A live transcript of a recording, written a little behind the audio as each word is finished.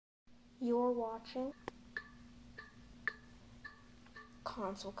You're watching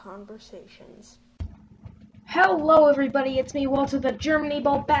Console Conversations. Hello everybody, it's me, Walter the Germany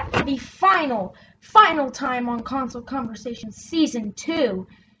Ball, back for the final time on Console Conversations Season 2.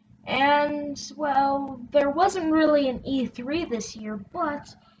 And, well, there wasn't really an E3 this year,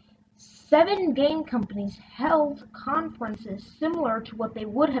 but 7 game companies held conferences similar to what they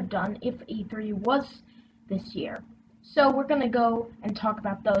would have done if E3 was this year. So we're going to go and talk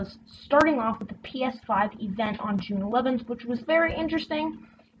about those, starting off with the PS5 event on June 11th, which was very interesting,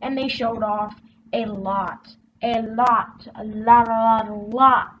 and they showed off a lot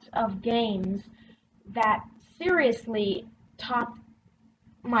of games that seriously topped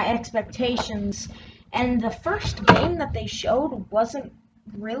my expectations. And the first game that they showed wasn't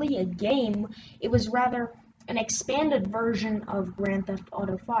really a game, it was rather an expanded version of Grand Theft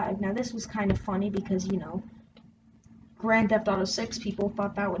Auto 5. Now this was kind of funny because, you know, Grand Theft Auto 6, people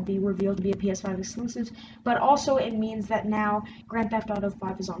thought that would be revealed to be a PS5 exclusive, but also it means that now Grand Theft Auto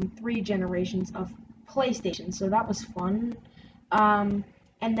 5 is on 3 generations of PlayStation, so that was fun. And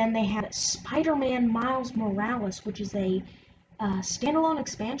then they had Spider-Man Miles Morales, which is a standalone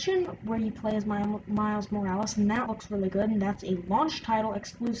expansion where you play as Miles Morales, and that looks really good, and that's a launch title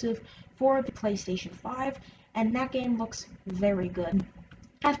exclusive for the PlayStation 5, and that game looks very good.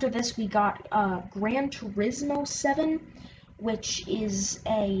 After this, we got Gran Turismo 7, which is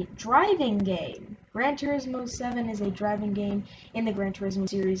a driving game. Gran Turismo 7 is a driving game in the Gran Turismo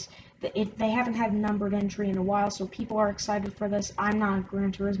series. They haven't had a numbered entry in a while, so people are excited for this. I'm not a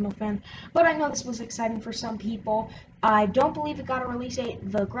Gran Turismo fan, but I know this was exciting for some people. I don't believe it got a release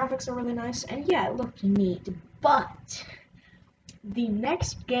date. The graphics are really nice, and yeah, it looked neat, but the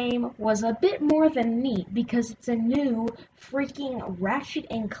next game was a bit more than neat because it's a new freaking Ratchet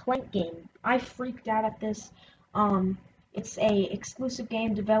 & Clank game. I freaked out at this. It's a exclusive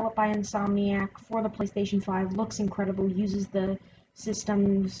game developed by Insomniac for the PlayStation 5. Looks incredible, uses the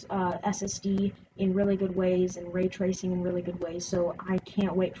system's SSD in really good ways and ray tracing in really good ways, so I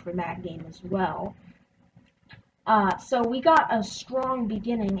can't wait for that game as well. So we got a strong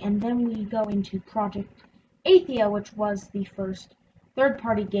beginning, and then we go into Project Athia, which was the first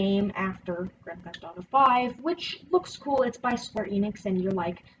third-party game after Grand Theft Auto 5, which looks cool. It's by Square Enix, and you're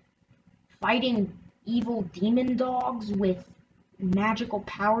like fighting evil demon dogs with magical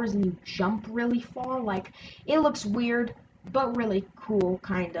powers, and you jump really far. Like, it looks weird, but really cool,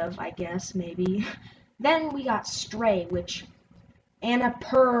 kind of, I guess, maybe. Then we got Stray, which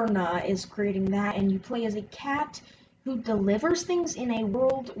Annapurna is creating that, and you play as a cat who delivers things in a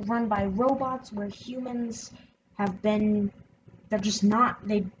world run by robots where humans have been,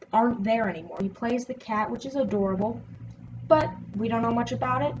 they aren't there anymore. You play as the cat, which is adorable, but we don't know much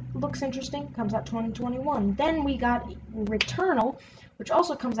about it. Looks interesting, comes out 2021. Then we got Returnal, which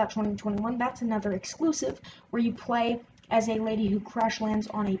also comes out 2021. That's another exclusive where you play as a lady who crash lands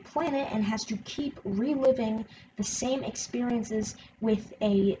on a planet and has to keep reliving the same experiences with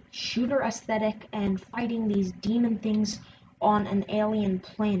a shooter aesthetic and fighting these demon things on an alien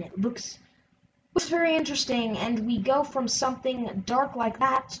planet. Looks very interesting, and we go from something dark like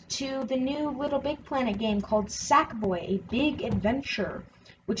that to the new Little Big Planet game called Sackboy: A Big Adventure,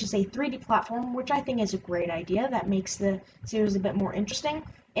 which is a 3D platform, which I think is a great idea. That makes the series a bit more interesting.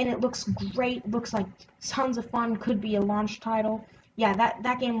 And it looks great, looks like tons of fun, could be a launch title. Yeah,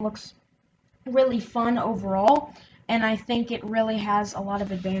 that game looks really fun overall, and I think it really has a lot of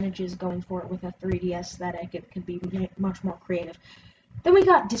advantages going for it with a 3D aesthetic. It could be much more creative. Then we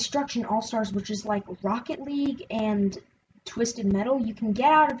got Destruction All-Stars, which is like Rocket League and Twisted Metal. You can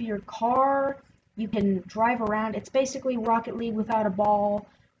get out of your car, you can drive around. It's basically Rocket League without a ball,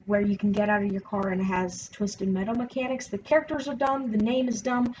 where you can get out of your car, and it has Twisted Metal mechanics. The characters are dumb, the name is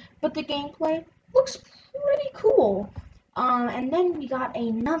dumb, but the gameplay looks pretty cool. And then we got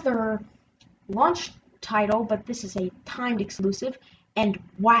another launch title, but this is a timed exclusive, and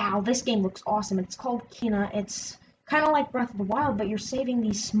wow, this game looks awesome. It's called Kena. It's kind of like Breath of the Wild, but you're saving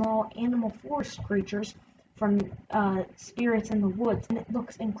these small animal forest creatures from spirits in the woods, and it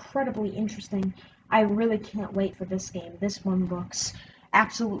looks incredibly interesting. I really can't wait for this game. This one looks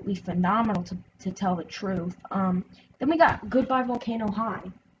absolutely phenomenal, to tell the truth. Then we got Goodbye Volcano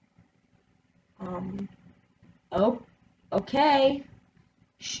High. Oh, okay,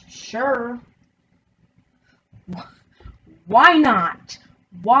 sure. Why not?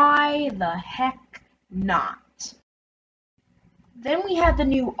 Why the heck not? Then we had the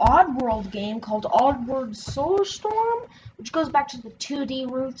new Oddworld game called Oddworld Soulstorm, which goes back to the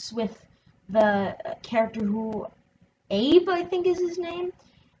 2D roots with the character who Abe, I think is his name.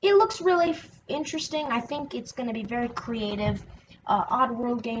 It looks really interesting. I think it's going to be very creative.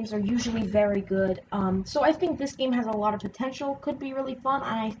 Oddworld games are usually very good. So I think this game has a lot of potential, could be really fun,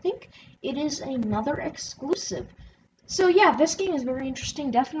 and I think it is another exclusive. So yeah, this game is very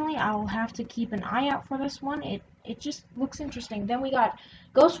interesting. Definitely, I'll have to keep an eye out for this one. It just looks interesting. Then we got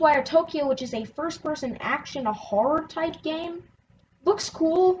Ghostwire Tokyo, which is a first-person action, a horror type game. Looks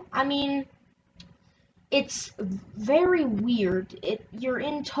cool. I mean, it's very weird. You're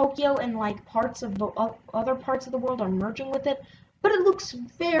in Tokyo and like parts of the other parts of the world are merging with it, but it looks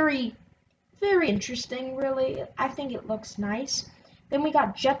very, very interesting. Really, I think it looks nice. Then we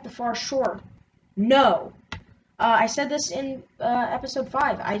got Jet the Far Shore. No. I said this in episode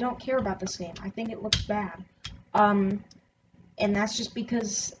 5. I don't care about this game. I think it looks bad. And that's just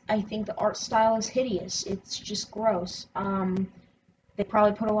because I think the art style is hideous. It's just gross. They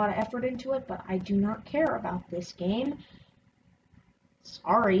probably put a lot of effort into it, but I do not care about this game.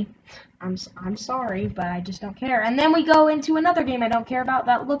 Sorry. I'm sorry, but I just don't care. And then we go into another game I don't care about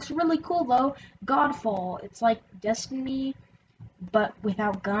that looks really cool, though. Godfall. It's like Destiny, but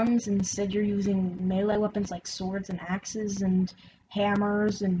without guns. Instead, you're using melee weapons like swords and axes and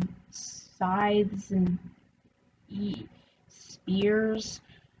hammers and scythes and spears.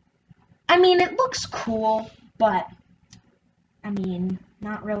 I mean, it looks cool, but I mean,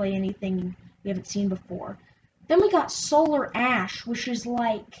 not really anything we haven't seen before. Then we got Solar Ash, which is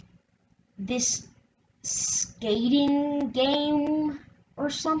like this skating game or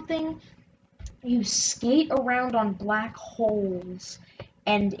something. You skate around on black holes,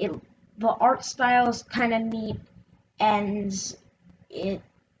 and the art style is kind of neat, and it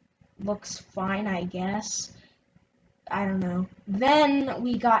looks fine, I guess. I don't know. Then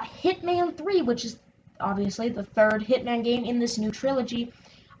we got Hitman 3, which is obviously the third Hitman game in this new trilogy.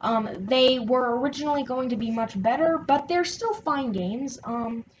 They were originally going to be much better, but they're still fine games.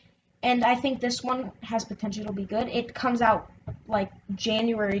 And I think this one has potential to be good. It comes out like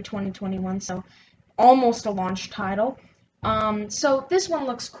January 2021, so almost a launch title. So this one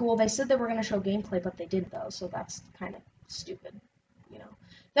looks cool. They said they were going to show gameplay, but they didn't, though, so that's kind of stupid, you know.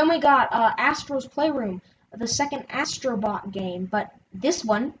 Then we got Astro's Playroom, the second Astrobot game, but this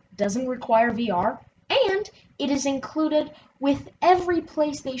one doesn't require VR, and it is included with every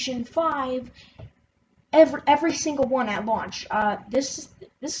PlayStation 5, every single one at launch. This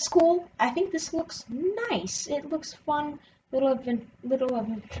is cool. I think this looks nice. It looks fun, little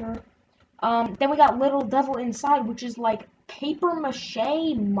adventure. Then we got Little Devil Inside, which is like paper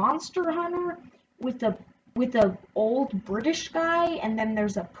mache Monster Hunter with a old British guy, and then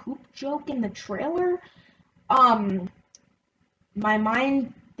there's a poop joke in the trailer.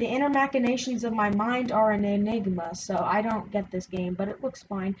 The inner machinations of my mind are an enigma, so I don't get this game, but it looks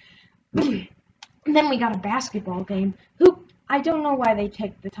fine. Then we got a basketball game. I don't know why they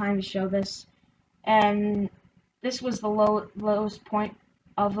take the time to show this, and this was the lowest point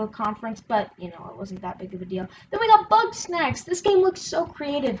of the conference, but, you know, it wasn't that big of a deal. Then we got Bugsnax. This game looks so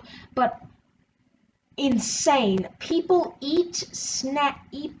creative, but insane. People eat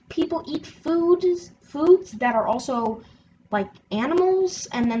foods that are also like animals,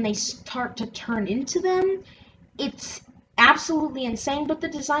 and then they start to turn into them. It's absolutely insane, but the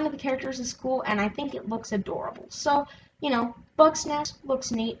design of the characters is cool, and I think it looks adorable. So, you know, Bugsnax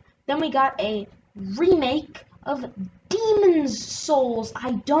looks neat. Then we got a remake of Demon's Souls.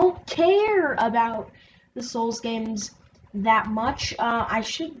 I don't care about the Souls games that much. I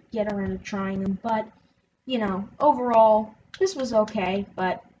should get around to trying them, but, you know, overall, this was okay,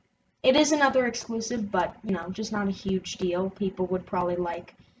 but it is another exclusive, but, you know, just not a huge deal. People would probably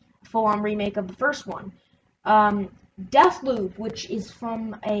like a full-on remake of the first one. Deathloop, which is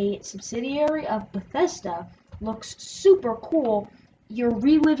from a subsidiary of Bethesda, looks super cool. You're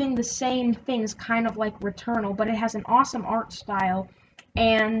reliving the same things, kind of like Returnal, but it has an awesome art style,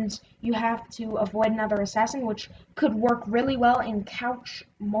 and you have to avoid another assassin, which could work really well in couch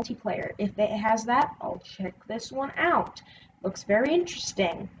multiplayer. If it has that, I'll check this one out. Looks very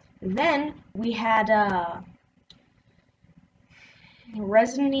interesting. Then we had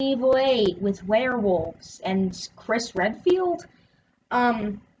Resident Evil 8 with werewolves and Chris Redfield.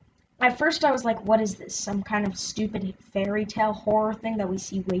 At first I was like, what is this? Some kind of stupid fairy tale horror thing that we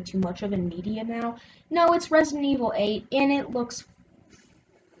see way too much of in media now? No, it's Resident Evil 8, and it looks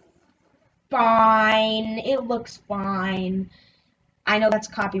fine. It looks fine. I know that's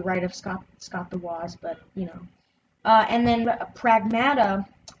copyright of Scott the Woz, but, you know. And then Pragmata.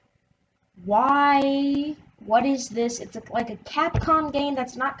 Why? What is this? It's like a Capcom game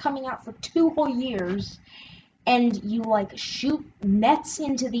that's not coming out for 2 whole years, and you like shoot nets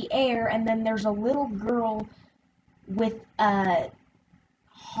into the air, and then there's a little girl with a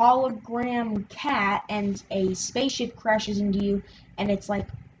hologram cat and a spaceship crashes into you and it's like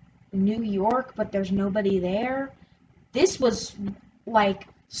New York, but there's nobody there. This was like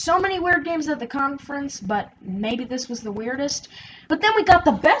so many weird games at the conference, but maybe this was the weirdest. But then we got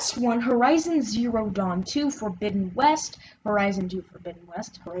the best one, Horizon Zero Dawn 2 Forbidden West. Horizon 2 Forbidden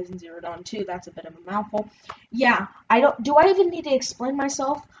West. Horizon Zero Dawn 2, that's a bit of a mouthful. Yeah, do I even need to explain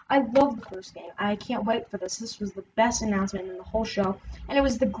myself? I love the first game. I can't wait for this. This was the best announcement in the whole show. And it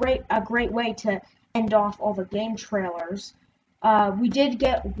was a great way to end off all the game trailers. We did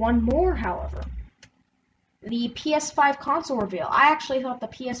get one more, however. The PS5 console reveal. I actually thought the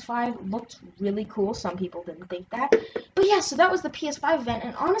PS5 looked really cool. Some people didn't think that. But yeah, so that was the PS5 event,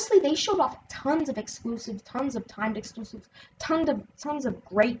 and honestly, they showed off tons of exclusives, tons of timed exclusives, tons of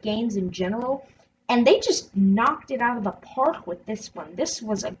great games in general, and they just knocked it out of the park with this one. This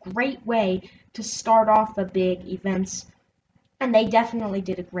was a great way to start off the big events, and they definitely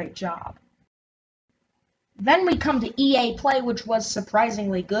did a great job. Then we come to EA Play, which was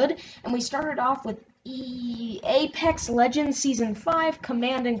surprisingly good, and we started off with Apex Legends Season 5,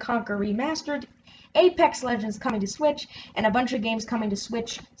 Command & Conquer Remastered, Apex Legends coming to Switch, and a bunch of games coming to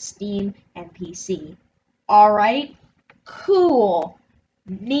Switch, Steam, and PC. Alright, cool,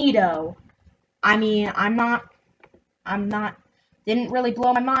 neato. I mean, didn't really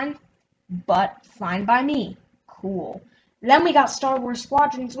blow my mind, but fine by me. Cool. Then we got Star Wars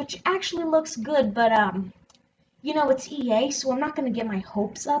Squadrons, which actually looks good, but, you know, it's EA, so I'm not going to get my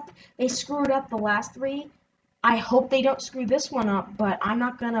hopes up. They screwed up the last three. I hope they don't screw this one up, but I'm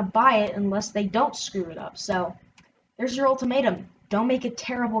not going to buy it unless they don't screw it up. So, there's your ultimatum. Don't make a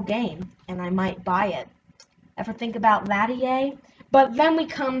terrible game, and I might buy it. Ever think about that, EA? But then we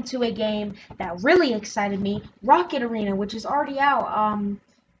come to a game that really excited me, Rocket Arena, which is already out.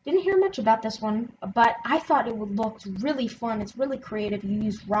 Didn't hear much about this one, but I thought it would look really fun. It's really creative. You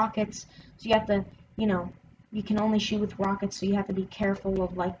use rockets, so you have to, you know, you can only shoot with rockets, so you have to be careful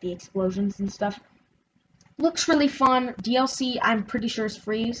of, like, the explosions and stuff. Looks really fun. DLC, I'm pretty sure is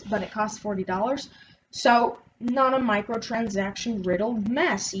free, but it costs $40. So, not a microtransaction riddled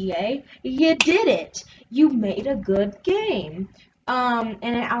mess, EA. You did it! You made a good game. And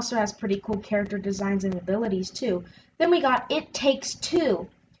it also has pretty cool character designs and abilities, too. Then we got It Takes Two,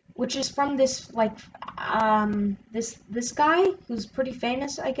 which is from this, like, this guy, who's pretty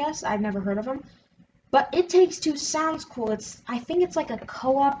famous, I guess. I've never heard of him. But It Takes Two sounds cool. I think it's like a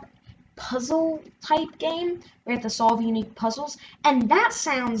co-op puzzle type game where you have to solve unique puzzles, and that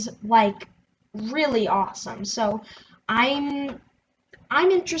sounds like really awesome. So I'm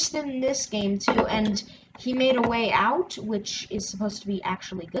interested in this game too, and he made A Way Out, which is supposed to be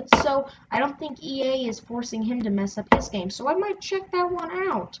actually good. So I don't think EA is forcing him to mess up his game. So I might check that one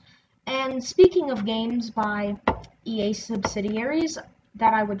out. And speaking of games by EA subsidiaries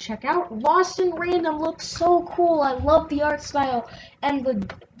that I would check out, Lost in Random looks so cool. I love the art style, and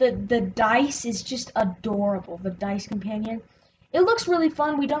the dice is just adorable. The dice companion, it looks really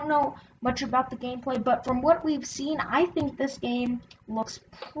fun. We don't know much about the gameplay, but from what we've seen, I think this game looks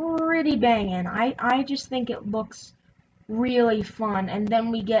pretty banging. I just think it looks really fun. And then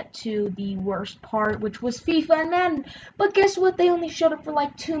we get to the worst part, which was FIFA and Madden. But guess what? They only showed up for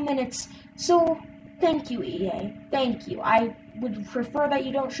like 2 minutes. So thank you, EA. Thank you. I would prefer that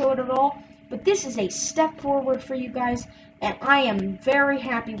you don't show it at all, but this is a step forward for you guys, and I am very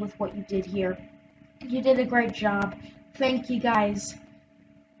happy with what you did here. You did a great job. Thank you, guys.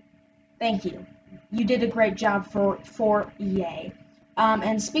 Thank you. You did a great job for EA.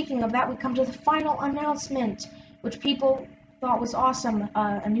 And speaking of that, we come to the final announcement, which people thought was awesome.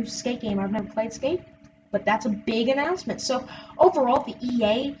 A new Skate game. I've never played Skate, but that's a big announcement. So overall, the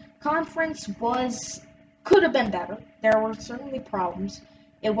EA conference could have been better. There were certainly problems.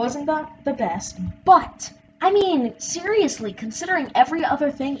 It wasn't the best, but I mean, seriously, considering every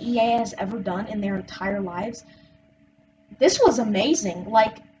other thing EA has ever done in their entire lives, this was amazing.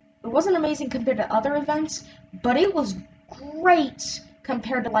 Like, it wasn't amazing compared to other events, but it was great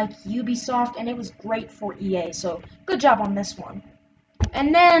compared to, like, Ubisoft, and it was great for EA, so good job on this one.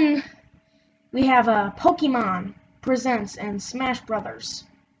 And then we have Pokemon Presents and Smash Brothers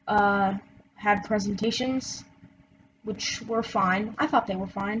had presentations, which were fine. I thought they were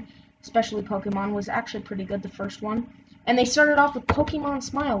fine. Especially Pokemon was actually pretty good, the first one. And they started off with Pokemon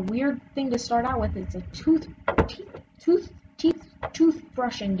Smile. Weird thing to start out with. It's a tooth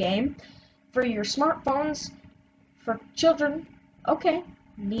brushing game for your smartphones for children. Okay,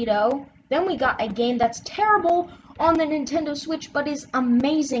 neato. Then we got a game that's terrible on the Nintendo Switch, but is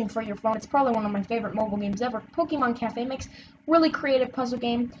amazing for your phone. It's probably one of my favorite mobile games ever. Pokemon Cafe Mix, really creative puzzle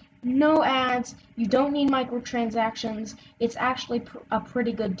game. no ads, you don't need microtransactions. It's actually a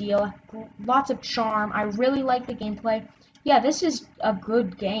pretty good deal. Lots of charm. I really like the gameplay. Yeah, this is a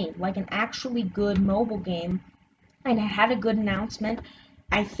good game, like an actually good mobile game, and it had a good announcement.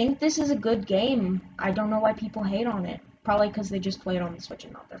 I think this is a good game. I don't know why people hate on it. Probably because they just play it on the Switch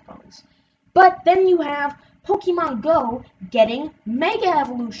and not their phones. But then you have Pokemon Go getting Mega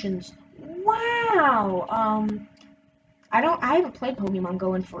Evolutions. Wow! I haven't played Pokemon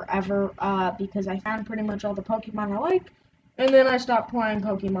Go in forever, because I found pretty much all the Pokemon I like, and then I stopped playing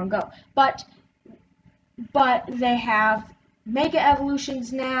Pokemon Go. But they have Mega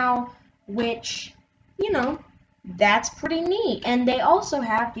Evolutions now, which, you know, that's pretty neat. And they also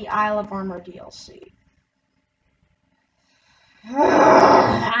have the Isle of Armor DLC.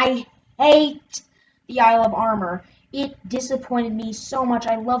 I hate the Isle of Armor. It disappointed me so much.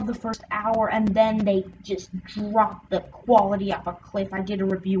 I loved the first hour, and then they just dropped the quality off a cliff. I did a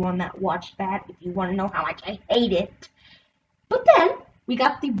review on that. Watch that if you want to know how much I hate it. But then, we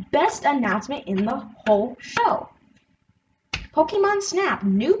got the best announcement in the whole show. Pokemon Snap.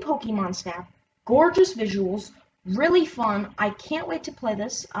 New Pokemon Snap. Gorgeous visuals. Really fun. I can't wait to play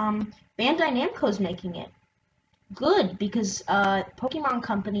this. Bandai Namco's making it. Good, because Pokemon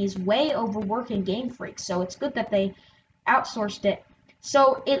Company is way overworking Game Freak, so it's good that they outsourced it.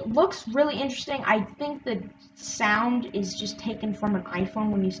 So it looks really interesting. I think the sound is just taken from an iPhone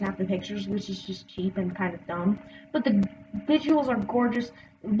when you snap the pictures, which is just cheap and kind of dumb. But the visuals are gorgeous,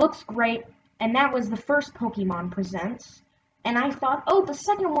 it looks great, and that was the first Pokemon Presents. And I thought, oh, the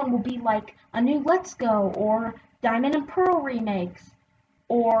second one will be like a new Let's Go, or Diamond and Pearl remakes,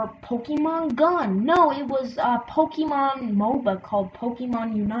 or Pokemon Gun. No, it was a Pokemon MOBA called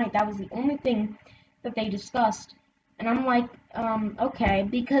Pokemon Unite. That was the only thing that they discussed. And I'm like, okay,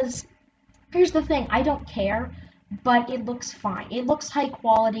 because here's the thing, I don't care, but it looks fine. It looks high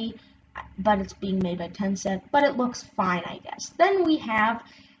quality, but it's being made by Tencent, but it looks fine, I guess. Then we have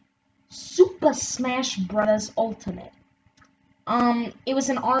Super Smash Bros. Ultimate. It was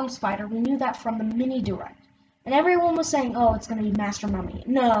an arms fighter. We knew that from the mini direct. And everyone was saying, oh, it's going to be Master Mummy.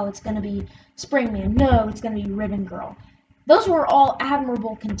 No, it's going to be Springman. No, it's going to be Ribbon Girl. Those were all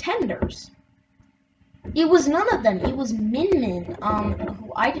admirable contenders. It was none of them. It was Min Min,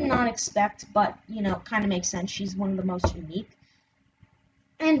 who I did not expect, but, you know, kind of makes sense. She's one of the most unique.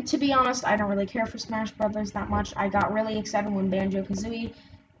 And to be honest, I don't really care for Smash Brothers that much. I got really excited when Banjo-Kazooie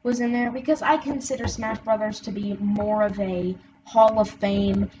was in there, because I consider Smash Brothers to be more of a Hall of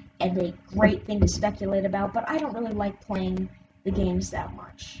Fame and a great thing to speculate about, but I don't really like playing the games that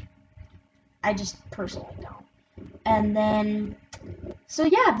much. I just personally don't. And then, so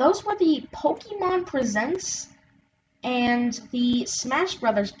yeah, those were the Pokemon Presents and the Smash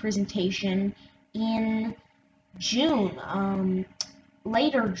Brothers presentation in June,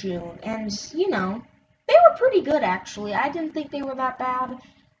 later June, and, you know, they were pretty good, actually. I didn't think they were that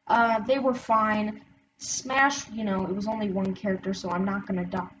bad. They were fine. Smash, you know, it was only one character, so I'm not going to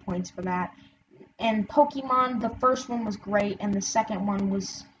dock points for that. And Pokemon, the first one was great, and the second one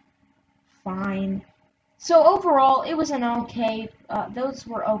was fine. So overall, it was an okay, those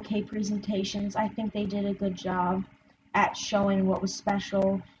were okay presentations. I think they did a good job at showing what was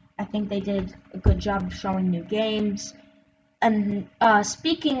special. I think they did a good job of showing new games. And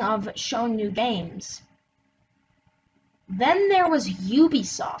speaking of showing new games, then there was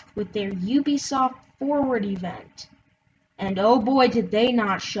Ubisoft with their Ubisoft Forward event. And oh boy, did they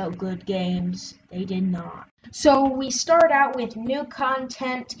not show good games. They did not. So we start out with new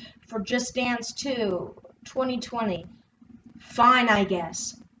content for Just Dance 2 2020. Fine, I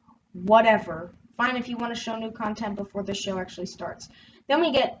guess. Whatever. Fine if you want to show new content before the show actually starts. Then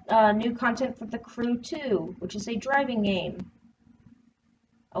we get new content for The Crew 2, which is a driving game.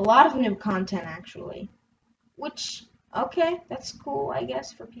 A lot of new content, actually. Which, okay, that's cool, I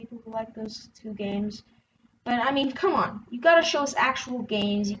guess, for people who like those two games. But, I mean, come on. You gotta show us actual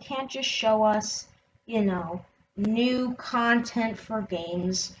games. You can't just show us, you know, new content for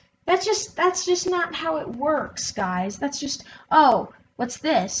games. That's just not how it works, guys. That's just, oh, what's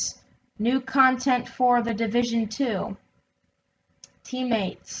this? New content for The Division 2.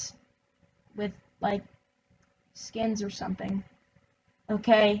 Teammates. With, like, skins or something.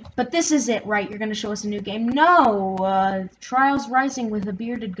 Okay, but this is it, right? You're gonna show us a new game? No! Trials Rising with a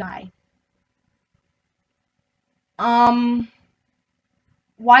bearded guy.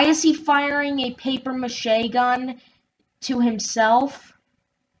 Why is he firing a papier-mâché gun to himself?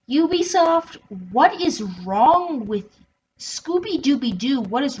 Ubisoft, what is wrong with Scooby-Dooby-Doo?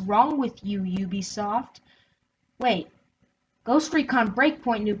 What is wrong with you, Ubisoft? Wait, Ghost Recon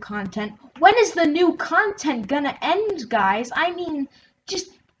Breakpoint new content. When is the new content gonna end, guys? I mean,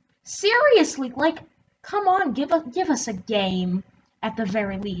 just Seriously, like, come on, give us a game at the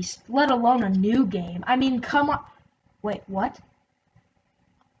very least, let alone a new game. I mean, come on. Wait, what?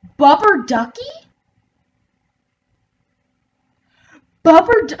 Bubber Ducky?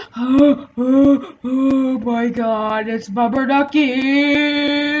 Oh my god, it's Bubber Ducky!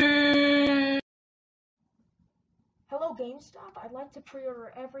 Hello GameStop, I'd like to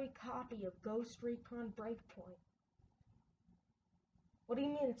pre-order every copy of Ghost Recon Breakpoint. What do you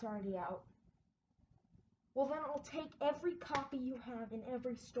mean it's already out? Well then I'll take every copy you have in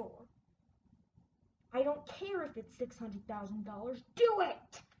every store. I don't care if it's $600,000, do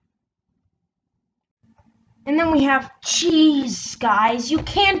it! And then we have, jeez, guys, you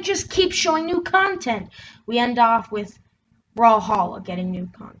can't just keep showing new content. We end off with Brawlhalla getting new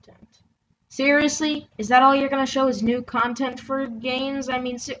content. Seriously? Is that all you're going to show is new content for games? I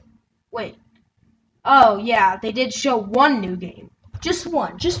mean, wait. Oh, yeah, they did show one new game. Just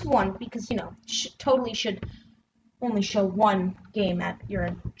one, because, you know, totally should only show one game at your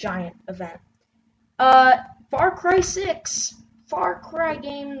giant event. Far Cry 6. Far Cry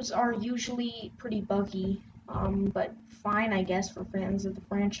games are usually pretty buggy. But fine, I guess, for fans of the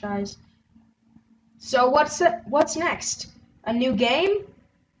franchise. So what's next? A new game?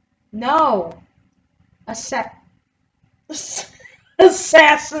 No.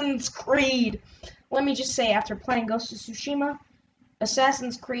 Assassin's Creed. Let me just say, after playing Ghost of Tsushima,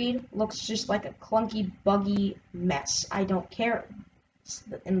 Assassin's Creed looks just like a clunky, buggy mess. I don't care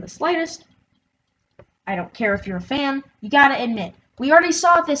in the slightest. I don't care if you're a fan. You gotta admit, we already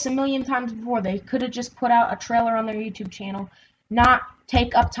saw this a million times before. They could have just put out a trailer on their YouTube channel, not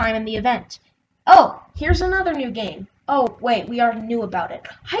take up time in the event. Oh, here's another new game. Oh, wait, we already knew about it.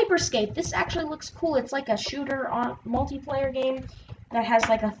 Hyperscape. This actually looks cool. It's like a shooter on multiplayer game that has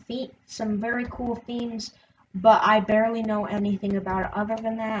like some very cool themes, but I barely know anything about it other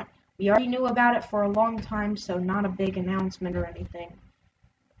than that. We already knew about it for a long time, so not a big announcement or anything.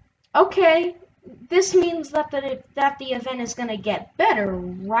 Okay. This means that the event is going to get better,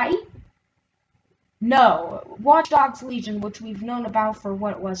 right? No. Watch Dogs Legion, which we've known about for,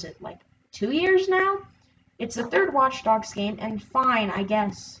 what was it, like 2 years now? It's the third Watch Dogs game, and fine, I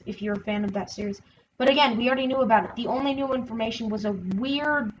guess, if you're a fan of that series. But again, we already knew about it. The only new information was a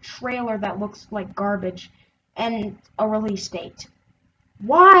weird trailer that looks like garbage, and a release date.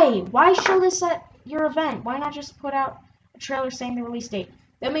 Why? Why show this at your event? Why not just put out a trailer saying the release date?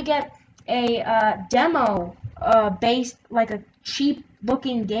 Then we get a demo based, like a cheap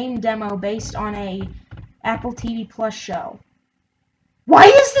looking game demo based on a Apple TV Plus show. Why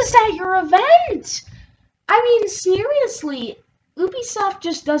is this at your event? I mean, seriously, Ubisoft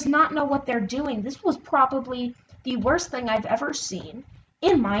just does not know what they're doing. This was probably the worst thing I've ever seen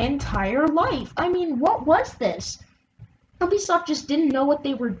in my entire life. I mean, what was this? Ubisoft just didn't know what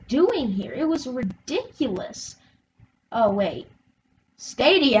they were doing here. It was ridiculous. Oh, wait.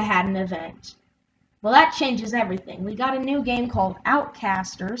 Stadia had an event. Well, that changes everything. We got a new game called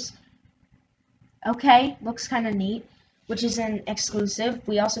Outcasters. Okay, looks kind of neat, which is an exclusive.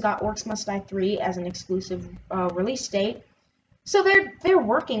 We also got Orcs Must Die 3 as an exclusive release date. So they're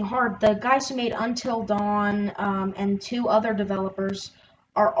working hard. The guys who made Until Dawn and 2 other developers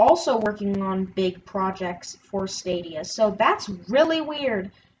are also working on big projects for Stadia. So that's really weird.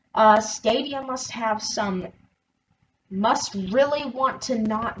 Stadia must really want to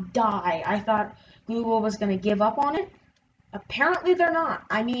not die. I thought Google was going to give up on it. Apparently they're not.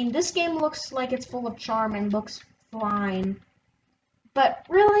 I mean, this game looks like it's full of charm and looks fine. But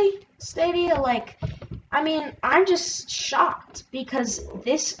really, Stadia, like, I mean, I'm just shocked because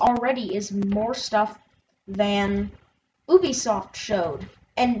this already is more stuff than Ubisoft showed.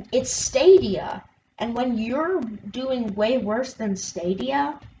 And it's Stadia. And when you're doing way worse than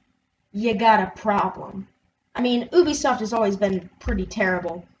Stadia, you got a problem. I mean, Ubisoft has always been pretty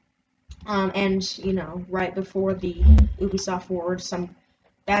terrible. And, you know, right before the Ubisoft Forward, some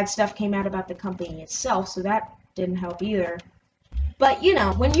bad stuff came out about the company itself, so that didn't help either. But, you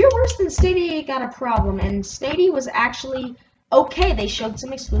know, when you're worse than Stadia, you got a problem. And Stadia was actually okay. They showed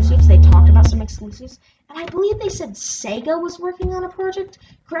some exclusives. They talked about some exclusives. And I believe they said Sega was working on a project.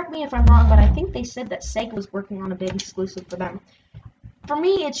 Correct me if I'm wrong, but I think they said that Sega was working on a big exclusive for them. For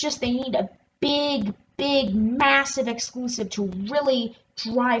me, it's just they need a big, massive exclusive to really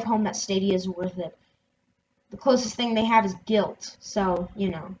drive home that Stadia is worth it. The closest thing they have is Guilt, so, you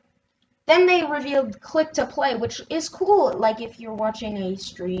know. Then they revealed Click to Play, which is cool. Like, if you're watching a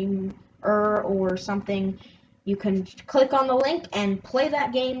stream or something, you can click on the link and play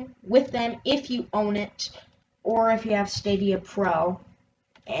that game with them if you own it, or if you have Stadia Pro.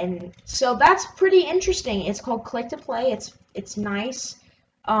 And so that's pretty interesting. It's called Click to Play. It's nice.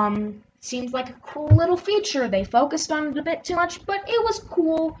 Seems like a cool little feature. They focused on it a bit too much, but it was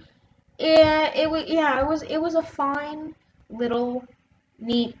cool. It was a fine little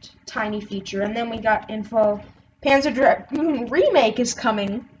neat tiny feature. And then we got info Panzer Dragoon Remake is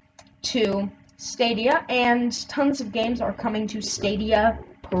coming to Stadia, and tons of games are coming to Stadia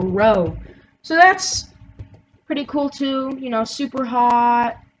Pro. So that's pretty cool too. You know, Super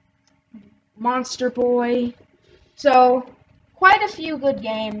Hot, Monster Boy. So quite a few good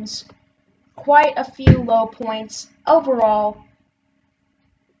games, quite a few low points. Overall,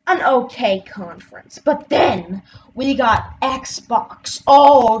 an okay conference. But then we got Xbox.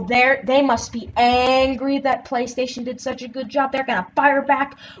 Oh, they must be angry that PlayStation did such a good job. They're gonna fire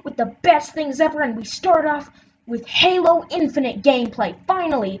back with the best things ever, and we start off with Halo Infinite gameplay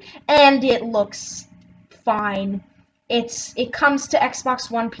finally, and it looks fine. It comes to Xbox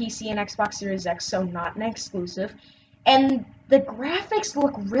One, PC, and Xbox Series X, so not an exclusive. And the graphics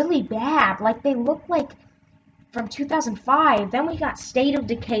look really bad. Like, they look like from 2005. Then we got State of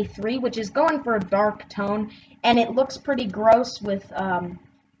Decay 3, which is going for a dark tone, and it looks pretty gross with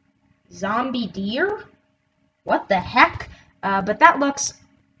zombie deer. What the heck? But that looks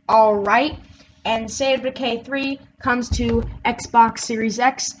alright. And State of Decay 3 comes to Xbox Series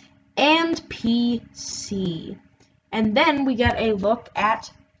X and PC. And then we get a look at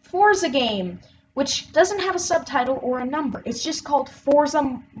Forza game, which doesn't have a subtitle or a number. It's just called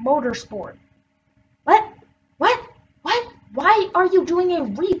Forza Motorsport. What? Why are you doing a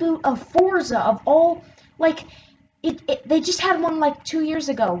reboot of Forza of all, like, they just had one like 2 years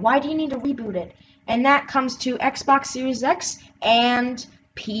ago. Why do you need to reboot it? And that comes to Xbox Series X and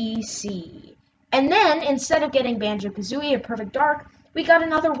PC. And then, instead of getting Banjo-Kazooie or Perfect Dark, we got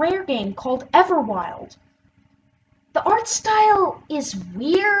another Rare game called Everwild. The art style is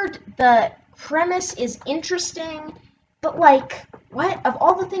weird, the premise is interesting, but like, what? Of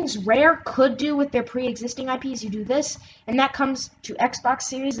all the things Rare could do with their pre-existing IPs, you do this, and that comes to Xbox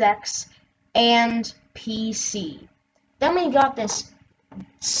Series X and PC. Then we got this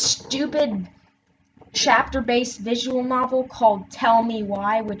stupid chapter-based visual novel called Tell Me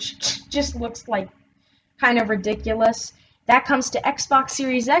Why, which just looks like kind of ridiculous. That comes to Xbox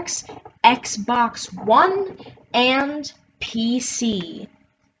Series X, Xbox One, and PC.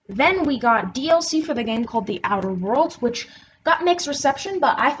 Then we got DLC for the game called The Outer Worlds, which got mixed reception,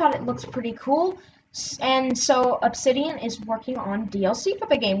 but I thought it looks pretty cool. And so Obsidian is working on DLC for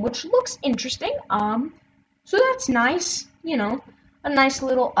the game, which looks interesting. So that's nice, you know, a nice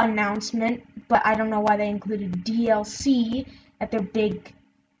little announcement, but I don't know why they included DLC at their big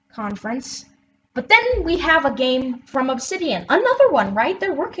conference. But then we have a game from Obsidian, another one, right?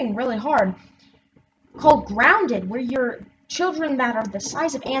 They're working really hard, called Grounded, where you're children that are the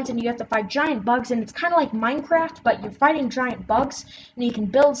size of ants and you have to fight giant bugs, and it's kind of like Minecraft, but you're fighting giant bugs, and you can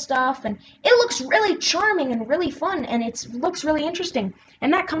build stuff, and it looks really charming and really fun, and it looks really interesting.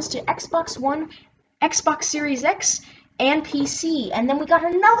 And that comes to Xbox One, Xbox Series X, and PC. And then we got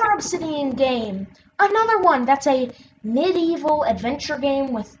another Obsidian game, another one that's a medieval adventure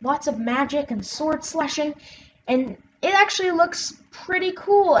game with lots of magic and sword slashing, and it actually looks pretty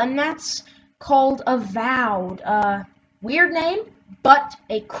cool, and that's called Avowed. Weird name, but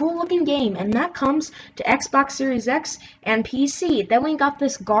a cool looking game, and that comes to Xbox Series X and PC. Then we got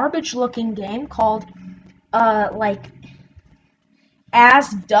this garbage looking game called like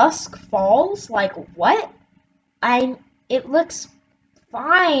As Dusk Falls. Like, what? It looks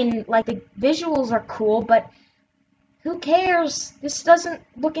fine, like the visuals are cool, but who cares? This doesn't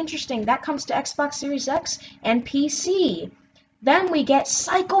look interesting. That comes to Xbox Series X and PC. Then we get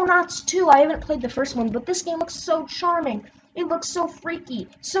Psychonauts 2. I haven't played the first one, but this game looks so charming. It looks so freaky,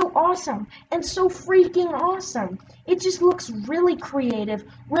 so awesome, and so freaking awesome. It just looks really creative,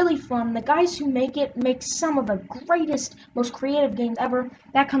 really fun. The guys who make it make some of the greatest, most creative games ever.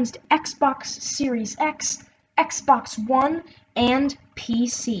 That comes to Xbox Series X, Xbox One, and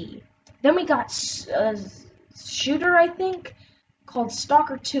PC. Then we got shooter, I think, called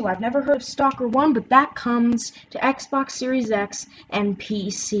Stalker 2. I've never heard of Stalker 1, but that comes to Xbox Series X and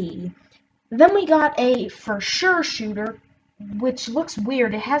PC. Then we got a for sure shooter, which looks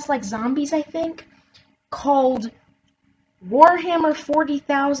weird. It has like zombies, I think, called Warhammer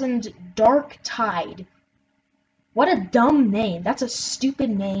 40,000 Dark Tide. What a dumb name. That's a stupid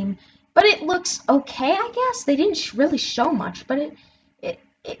name. But it looks okay, I guess. They didn't really show much, but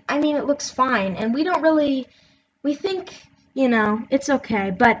I mean, it looks fine. And we think, you know, it's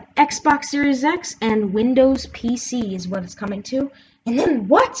okay. But Xbox Series X and Windows PC is what it's coming to. And then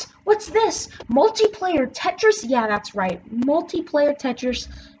what? What's this? Multiplayer Tetris? Yeah, that's right. Multiplayer Tetris,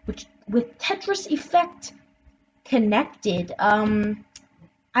 which with Tetris Effect connected.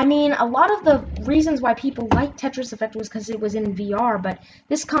 I mean, a lot of the reasons why people like Tetris Effect was because it was in VR, but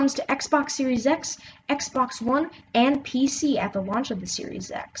this comes to Xbox Series X, Xbox One, and PC at the launch of the Series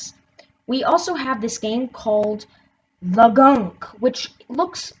X. We also have this game called The Gunk, which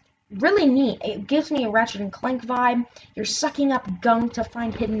looks really neat. It gives me a Ratchet and Clank vibe. You're sucking up gunk to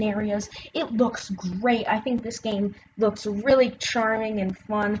find hidden areas. It looks great. I think this game looks really charming and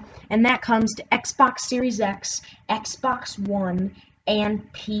fun, and that comes to Xbox Series X, Xbox One,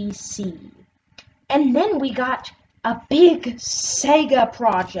 and PC. And then we got a big Sega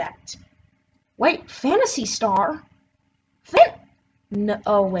project. Wait, Phantasy Star? No,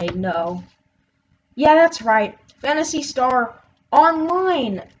 oh wait, no. Yeah, that's right. Phantasy Star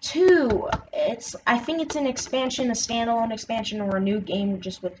Online 2. I think it's an expansion, a standalone expansion, or a new game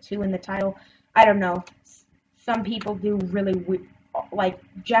just with 2 in the title. I don't know. Some people do really like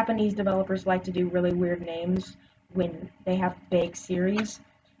Japanese developers like to do really weird names when they have big series.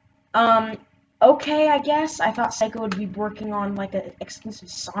 Okay, I guess. I thought Sega would be working on like an exclusive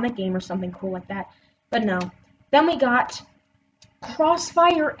Sonic game or something cool like that. But no. Then we got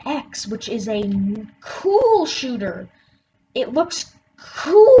Crossfire X, which is a cool shooter. It looks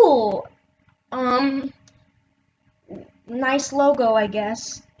cool. Nice logo, I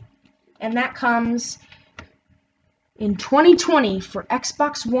guess. And that comes in 2020 for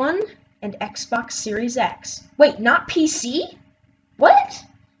Xbox One and Xbox Series X. Wait, not PC? What?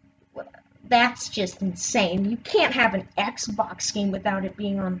 That's just insane. You can't have an Xbox game without it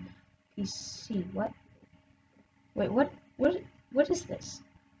being on PC. What? Wait, what is this?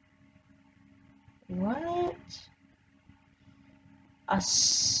 What? A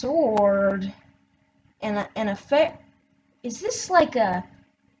sword and a is this like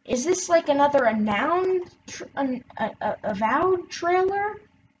another Avowed trailer?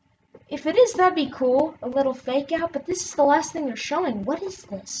 If it is, that'd be cool. A little fake out, but this is the last thing they're showing. What is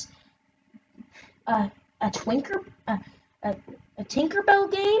this? A Tinkerbell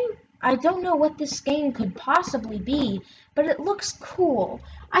game? I don't know what this game could possibly be, but it looks cool.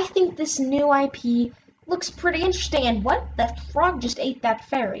 I think this new IP looks pretty interesting. And what? That frog just ate that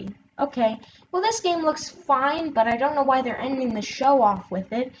fairy. Okay. Well, this game looks fine, but I don't know why they're ending the show off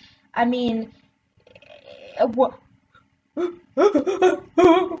with it. I mean, what?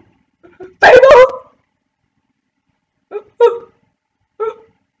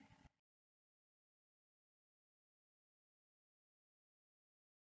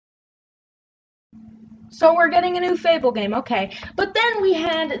 So we're getting a new Fable game, okay. But then we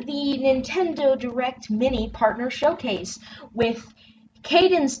had the Nintendo Direct Mini Partner Showcase with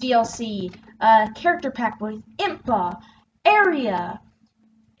Cadence DLC, character pack with Impa, Area,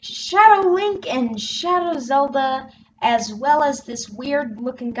 Shadow Link, and Shadow Zelda, as well as this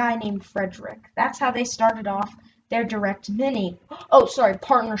weird-looking guy named Frederick. That's how they started off their Direct Mini. Oh, sorry,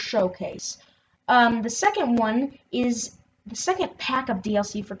 Partner Showcase. The second one is... The second pack of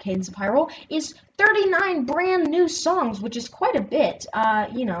DLC for Cadence of Hyrule is 39 brand new songs, which is quite a bit.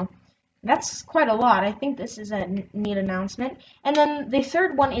 You know, that's quite a lot. I think this is a neat announcement. And then the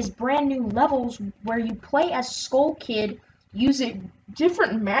third one is brand new levels where you play as Skull Kid using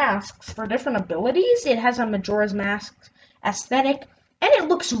different masks for different abilities. It has a Majora's Mask aesthetic, and it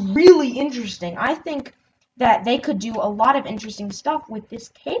looks really interesting. I think that they could do a lot of interesting stuff with this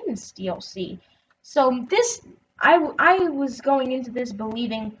Cadence DLC. So this... I was going into this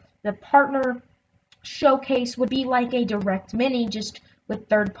believing the Partner Showcase would be like a Direct Mini, just with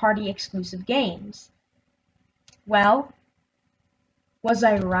third-party exclusive games. Well, was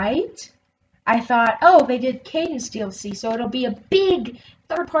I right? I thought, oh, they did Cadence DLC, so it'll be a big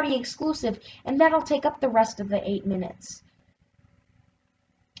third-party exclusive, and that'll take up the rest of the 8 minutes.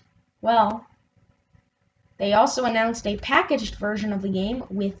 Well, they also announced a packaged version of the game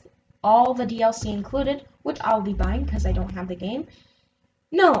with all the DLC included, which I'll be buying because I don't have the game.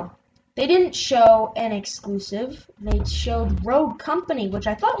 No, they didn't show an exclusive. They showed Rogue Company, which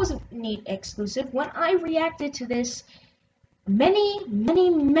I thought was a neat exclusive. When I reacted to this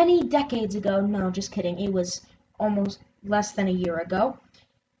many decades ago, no, just kidding, it was almost less than a year ago.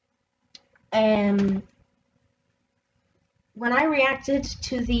 And when I reacted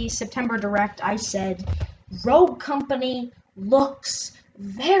to the September Direct, I said, Rogue Company looks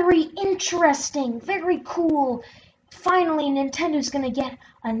very interesting, very cool. Finally, Nintendo's gonna get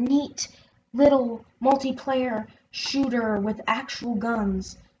a neat little multiplayer shooter with actual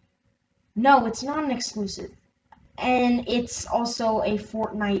guns. No, it's not an exclusive. And it's also a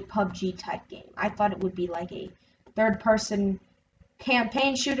Fortnite PUBG type game. I thought it would be like a third-person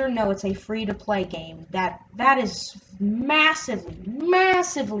campaign shooter. No, it's a free-to-play game. That is massively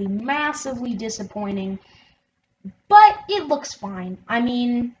disappointing. but it looks fine. I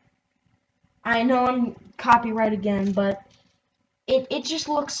mean, I know I'm copyright again, but it just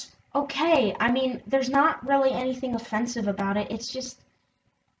looks okay. I mean, there's not really anything offensive about it. It's just,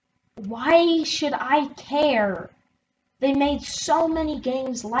 why should I care? They made so many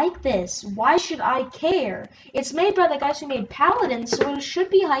games like this. Why should I care? It's made by the guys who made Paladin, so it should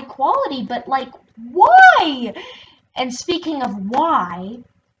be high quality, but like, why? And speaking of why,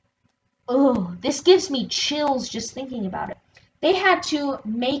 ugh, this gives me chills just thinking about it. They had to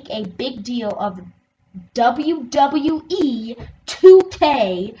make a big deal of WWE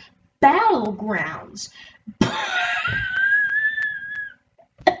 2K Battlegrounds.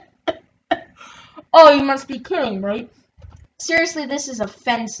 Oh, you must be kidding, right? Seriously, this is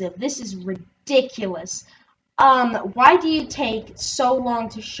offensive. This is ridiculous. Why do you take so long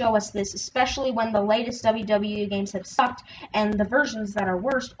to show us this, especially when the latest WWE games have sucked and the versions that are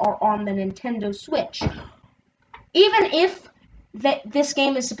worst are on the Nintendo Switch? Even if this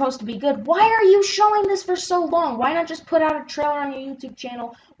game is supposed to be good, why are you showing this for so long? Why not just put out a trailer on your YouTube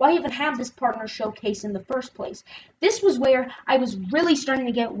channel? Why even have this partner showcase in the first place? This was where I was really starting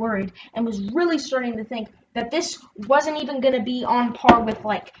to get worried and was really starting to think that this wasn't even going to be on par with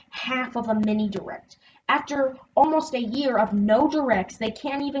like half of a mini direct. After almost a year of no directs, they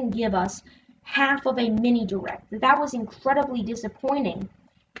can't even give us half of a mini direct. That was incredibly disappointing.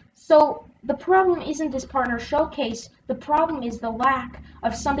 So the problem isn't this partner showcase, the problem is the lack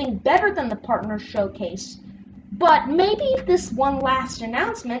of something better than the partner showcase. But maybe this one last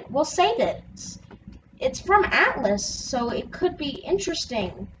announcement will say this. It's from Atlus, so it could be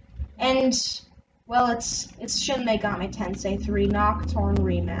interesting. And, well, it's Shin Megami Tensei 3 Nocturne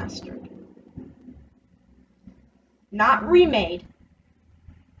Remastered. Not remade.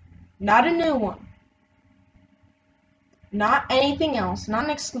 Not a new one. Not anything else, not an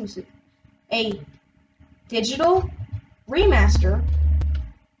exclusive. A digital remaster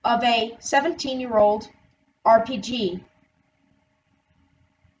of a 17-year-old RPG.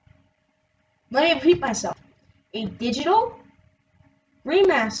 Let me repeat myself. A digital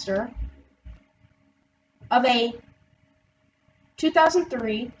remaster of a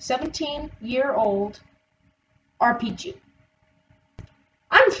 2003 17-year-old RPG.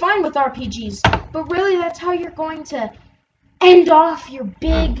 I'm fine with RPGs, but really that's how you're going to end off your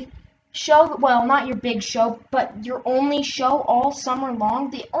big show, well, not your big show, but your only show all summer long.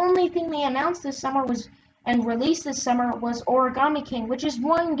 The only thing they announced this summer was, and released this summer, was Origami King, which is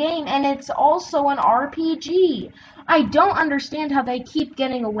one game, and it's also an RPG. I don't understand how they keep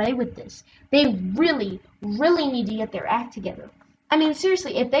getting away with this. They really, really need to get their act together. I mean,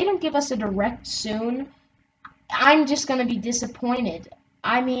 seriously, if they don't give us a direct soon, I'm just going to be disappointed.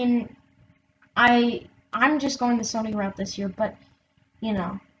 I mean, I'm just going the Sony route this year, but, you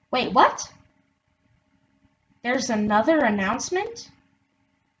know. Wait, what? There's another announcement?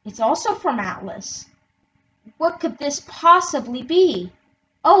 It's also from Atlus. What could this possibly be?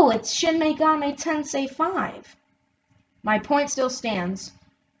 Oh, it's Shin Megami Tensei 5. My point still stands.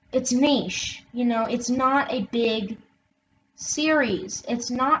 It's niche. You know, it's not a big series.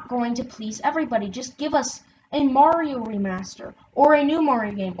 It's not going to please everybody. Just give us a Mario remaster, or a new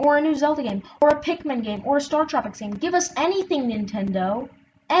Mario game, or a new Zelda game, or a Pikmin game, or a Star Tropics game. Give us anything, Nintendo.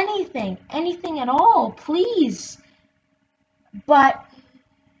 Anything. Anything at all, please. But,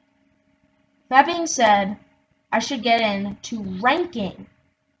 that being said, I should get into ranking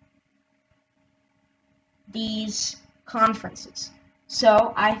these conferences.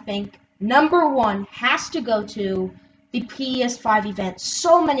 So, I think number one has to go to the PS5 event.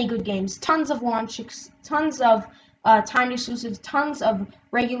 So many good games, tons of launch, tons of timed exclusives, tons of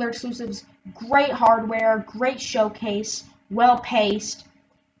regular exclusives, great hardware, great showcase, well-paced.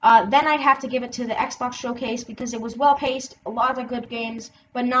 Then I'd have to give it to the Xbox showcase because it was well-paced, a lot of good games,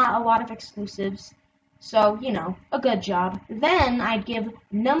 but not a lot of exclusives. So, you know, a good job. Then I'd give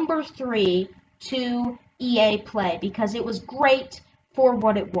number 3 to EA Play because it was great for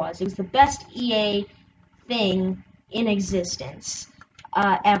what it was. It was the best EA thing in existence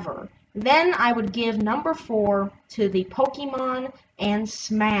ever. Then I would give number 4 to the Pokemon and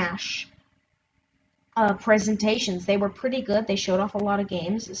Smash presentations. They were pretty good. They showed off a lot of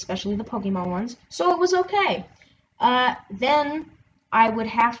games, especially the Pokemon ones, so it was okay. Then I would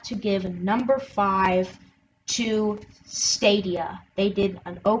have to give number 5 to Stadia. They did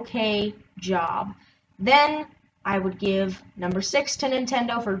an okay job. Then I would give number 6 to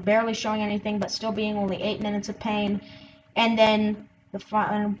Nintendo for barely showing anything, but still being only 8 minutes of pain. And then the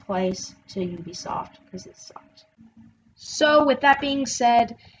final place to Ubisoft, because it sucked. So, with that being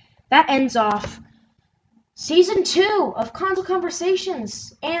said, that ends off Season 2 of Console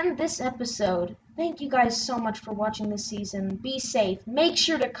Conversations and this episode. Thank you guys so much for watching this season. Be safe. Make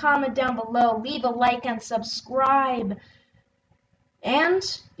sure to comment down below, leave a like, and subscribe.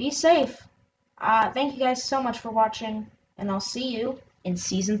 And be safe. Thank you guys so much for watching, and I'll see you in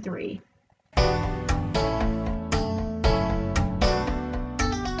Season 3.